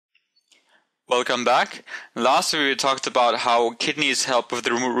Welcome back. Last week we talked about how kidneys help with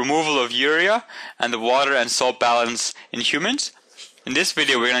the removal of urea and the water and salt balance in humans. In this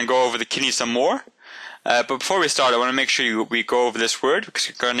video we're going to go over the kidney some more. But before we start, I want to make sure we go over this word because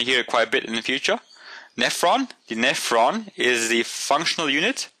you're going to hear it quite a bit in the future. Nephron. The nephron is the functional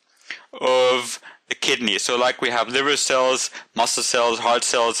unit of the kidney. So like we have liver cells, muscle cells, heart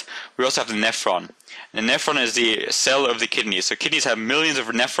cells, we also have the nephron. And the nephron is the cell of the kidney. So kidneys have millions of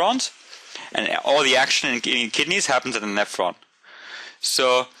nephrons, and all the action in kidneys happens at the nephron.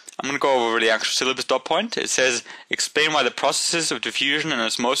 So I'm going to go over the actual syllabus dot point. It says, explain why the processes of diffusion and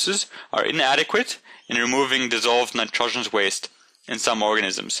osmosis are inadequate in removing dissolved nitrogenous waste in some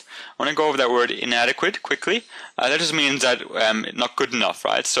organisms. I want to go over that word inadequate quickly. That just means that not good enough,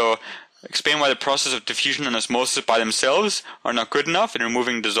 right? So explain why the process of diffusion and osmosis by themselves are not good enough in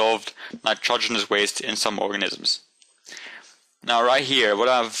removing dissolved nitrogenous waste in some organisms. Now right here, what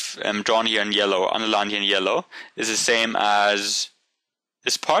I've drawn here in yellow, underlined here in yellow, is the same as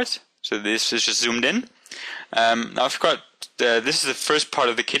this part. So this is just zoomed in. Now I've got, this is the first part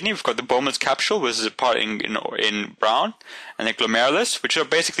of the kidney. We've got the Bowman's capsule, which is a part in brown, and the glomerulus, which are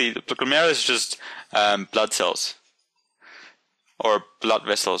basically, the glomerulus is just blood cells, or blood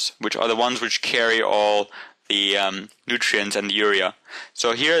vessels, which are the ones which carry all the nutrients and the urea.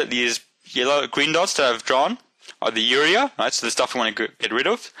 So here, these green dots that I've drawn are the urea, right? So the stuff we want to get rid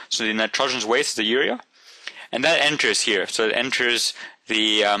of. So the nitrogenous waste is the urea, and that enters here. So it enters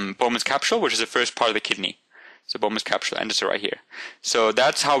the Bowman's capsule, which is the first part of the kidney. So Bowman's capsule enters right here. So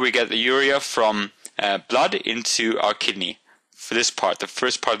that's how we get the urea from blood into our kidney. For this part, the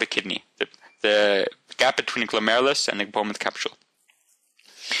first part of the kidney, the gap between the glomerulus and the Bowman's capsule.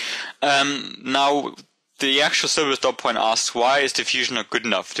 Now, the actual syllabus dot point asks, why is diffusion not good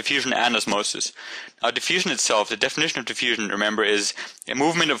enough? Diffusion and osmosis. Now, diffusion itself, the definition of diffusion, remember, is a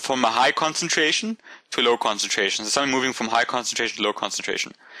movement from a high concentration to a low concentration. So something moving from high concentration to low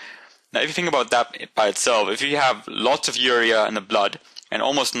concentration. Now, if you think about that by itself, if you have lots of urea in the blood and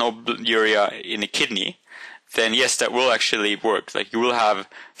almost no urea in the kidney, then yes, that will actually work. Like, you will have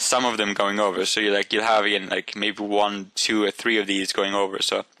some of them going over. So you'll have again like maybe 1, 2, or 3 of these going over.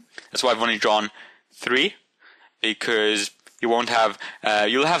 So that's why I've only drawn 3, because you won't have,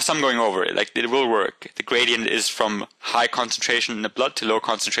 you'll have some going over. Like, it will work. The gradient is from high concentration in the blood to low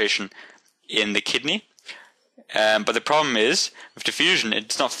concentration in the kidney. But the problem is, with diffusion,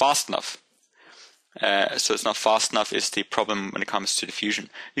 it's not fast enough. So it's not fast enough is the problem when it comes to diffusion.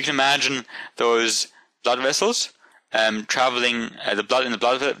 You can imagine those blood vessels traveling, the blood in the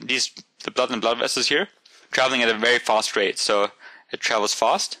blood vessels here, traveling at a very fast rate. So it travels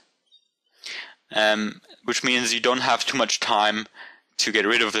fast, which means you don't have too much time to get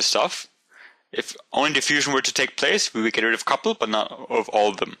rid of the stuff. If only diffusion were to take place, we would get rid of a couple, but not of all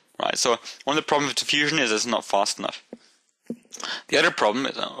of them. Right? So one of the problems with diffusion is it's not fast enough. The other problem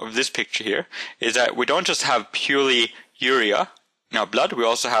of this picture here is that we don't just have purely urea in our blood, we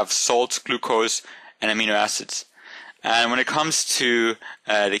also have salts, glucose, and amino acids. And when it comes to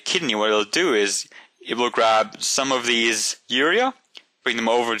the kidney, what it'll do is it will grab some of these urea, bring them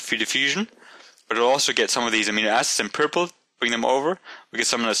over through diffusion, but it'll also get some of these amino acids in purple, bring them over. We get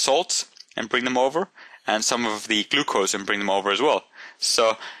some of the salts and bring them over, and some of the glucose and bring them over as well.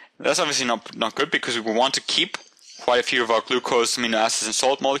 So that's obviously not good, because we want to keep quite a few of our glucose, amino acids, and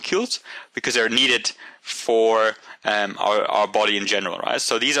salt molecules because they're needed for our body in general, right?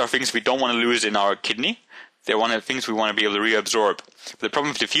 So these are things we don't want to lose in our kidney. They're one of the things we want to be able to reabsorb. But the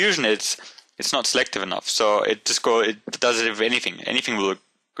problem with diffusion is it's not selective enough. So it does it with anything. Anything will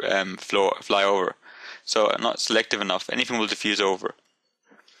fly over. So not selective enough. Anything will diffuse over,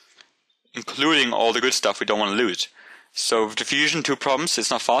 including all the good stuff we don't want to lose. So with diffusion, 2 problems: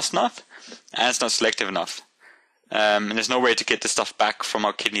 it's not fast enough, and it's not selective enough. And there's no way to get the stuff back from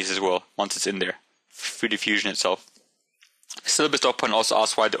our kidneys as well once it's in there through diffusion itself. Syllabus dot point also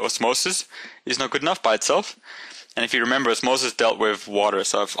asks why the osmosis is not good enough by itself. And if you remember, osmosis dealt with water.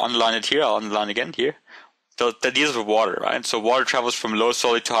 So I've underlined it here. I'll underline it again here. That deals with water, right? So water travels from low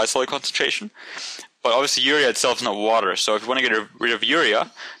solid to high solid concentration. But obviously urea itself is not water. So if you want to get rid of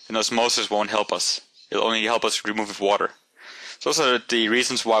urea, then osmosis won't help us. It'll only help us remove water. So those are the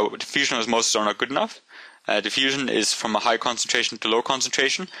reasons why diffusion and osmosis are not good enough. Diffusion is from a high concentration to low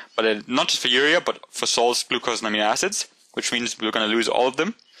concentration, but not just for urea, but for salts, glucose, and amino acids, which means we're going to lose all of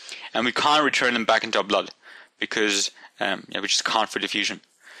them, and we can't return them back into our blood because we just can't for diffusion.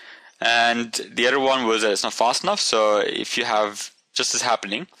 And the other one was that it's not fast enough. So if you have just this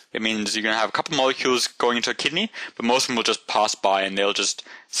happening, it means you're going to have a couple molecules going into a kidney, but most of them will just pass by and they'll just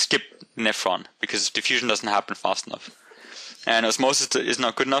skip nephron because diffusion doesn't happen fast enough. And osmosis is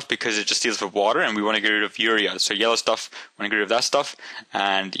not good enough because it just deals with water, and we want to get rid of urea. So yellow stuff, we want to get rid of that stuff,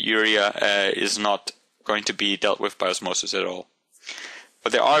 and urea is not going to be dealt with by osmosis at all.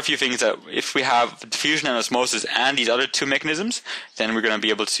 But there are a few things that if we have diffusion and osmosis and these other two mechanisms, then we're going to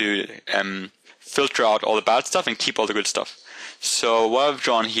be able to filter out all the bad stuff and keep all the good stuff. So what I've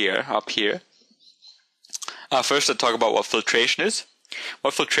drawn here, up here, first I'll talk about what filtration is.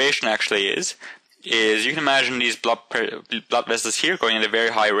 What filtration actually is you can imagine these blood vessels here going at a very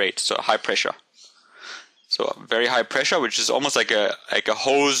high rate, so high pressure. So very high pressure, which is almost like a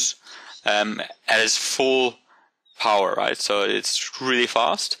hose at its full power, right? So it's really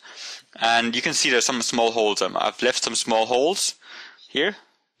fast. And you can see there's some small holes. I've left some small holes here.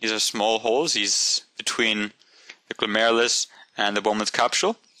 These are small holes, these between the glomerulus and the Bowman's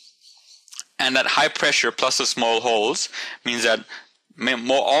capsule. And that high pressure plus the small holes means that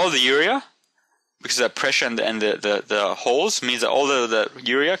all the urea, because of that pressure and the holes, means that all the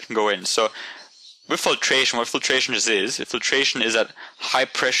urea can go in. So with filtration, what filtration is that high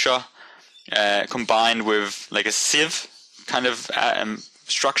pressure combined with like a sieve kind of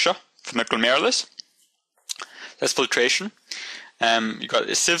structure from the glomerulus. That's filtration. You got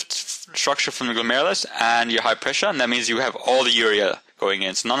a sieve structure from the glomerulus and your high pressure, and that means you have all the urea going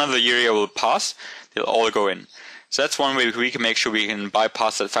in. So none of the urea will pass; they'll all go in. So that's one way we can make sure we can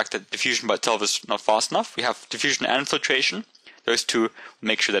bypass the fact that diffusion by itself is not fast enough. We have diffusion and filtration; those two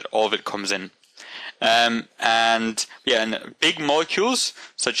make sure that all of it comes in. And big molecules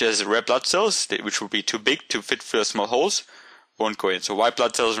such as red blood cells, which will be too big to fit through small holes, won't go in. So white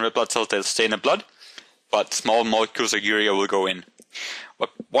blood cells and red blood cells, they'll stay in the blood, but small molecules like urea will go in.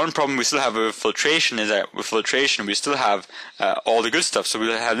 One problem we still have with filtration is that with filtration we still have all the good stuff. So we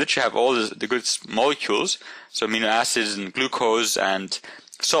literally have all the good molecules, so amino acids and glucose and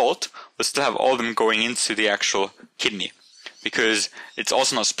salt. We'll still have all of them going into the actual kidney because it's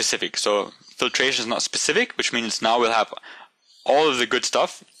also not specific. So filtration is not specific, which means now we'll have all of the good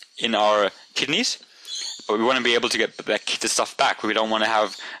stuff in our kidneys, but we want to be able to get the stuff back. We don't want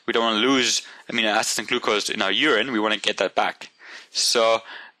to lose amino acids and glucose in our urine. We want to get that back. So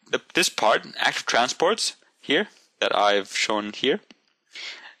this part, active transports here, that I've shown here,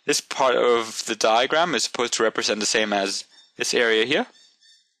 this part of the diagram is supposed to represent the same as this area here.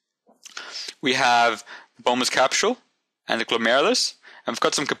 We have the Bowman's capsule and the glomerulus, and we've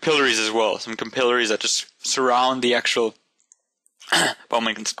got some capillaries as well, some capillaries that just surround the actual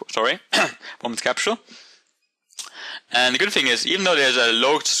Bowman's capsule. And the good thing is, even though there's a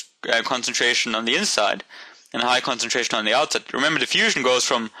low concentration on the inside and a high concentration on the outside, remember diffusion goes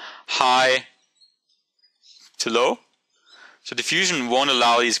from high to low. So diffusion won't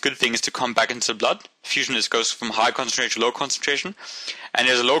allow these good things to come back into the blood. Diffusion goes from high concentration to low concentration, and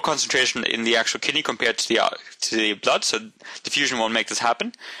there's a low concentration in the actual kidney compared to the blood, so diffusion won't make this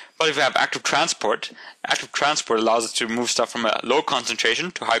happen. But if we have active transport allows us to move stuff from a low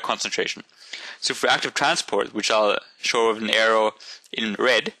concentration to high concentration. So for active transport, which I'll show with an arrow in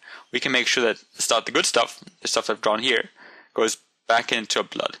red, we can make sure that the good stuff, the stuff I've drawn here, goes back into our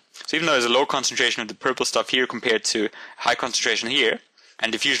blood. So even though there's a low concentration of the purple stuff here compared to high concentration here,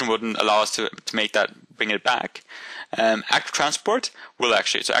 and diffusion wouldn't allow us to bring it back, active transport will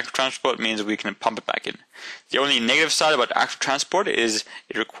actually. So active transport means we can pump it back in. The only negative side about active transport is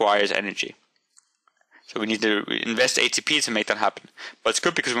it requires energy. So we need to invest ATP to make that happen. But it's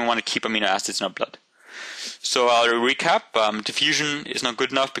good because we want to keep amino acids in our blood. So I'll recap. Diffusion is not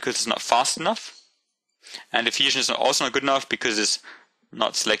good enough because it's not fast enough. And diffusion is also not good enough because it's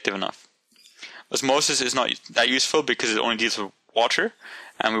not selective enough. Osmosis is not that useful because it only deals with water,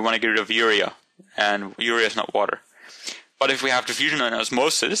 and we want to get rid of urea, and urea is not water. But if we have diffusion and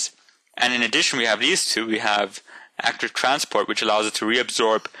osmosis, and in addition we have these two, we have active transport, which allows us to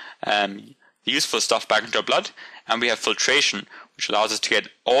reabsorb the useful stuff back into our blood, and we have filtration, which allows us to get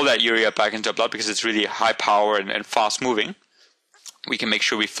all that urea back into our blood because it's really high power and fast moving. We can make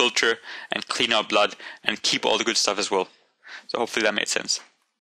sure we filter and clean our blood and keep all the good stuff as well. So hopefully that made sense.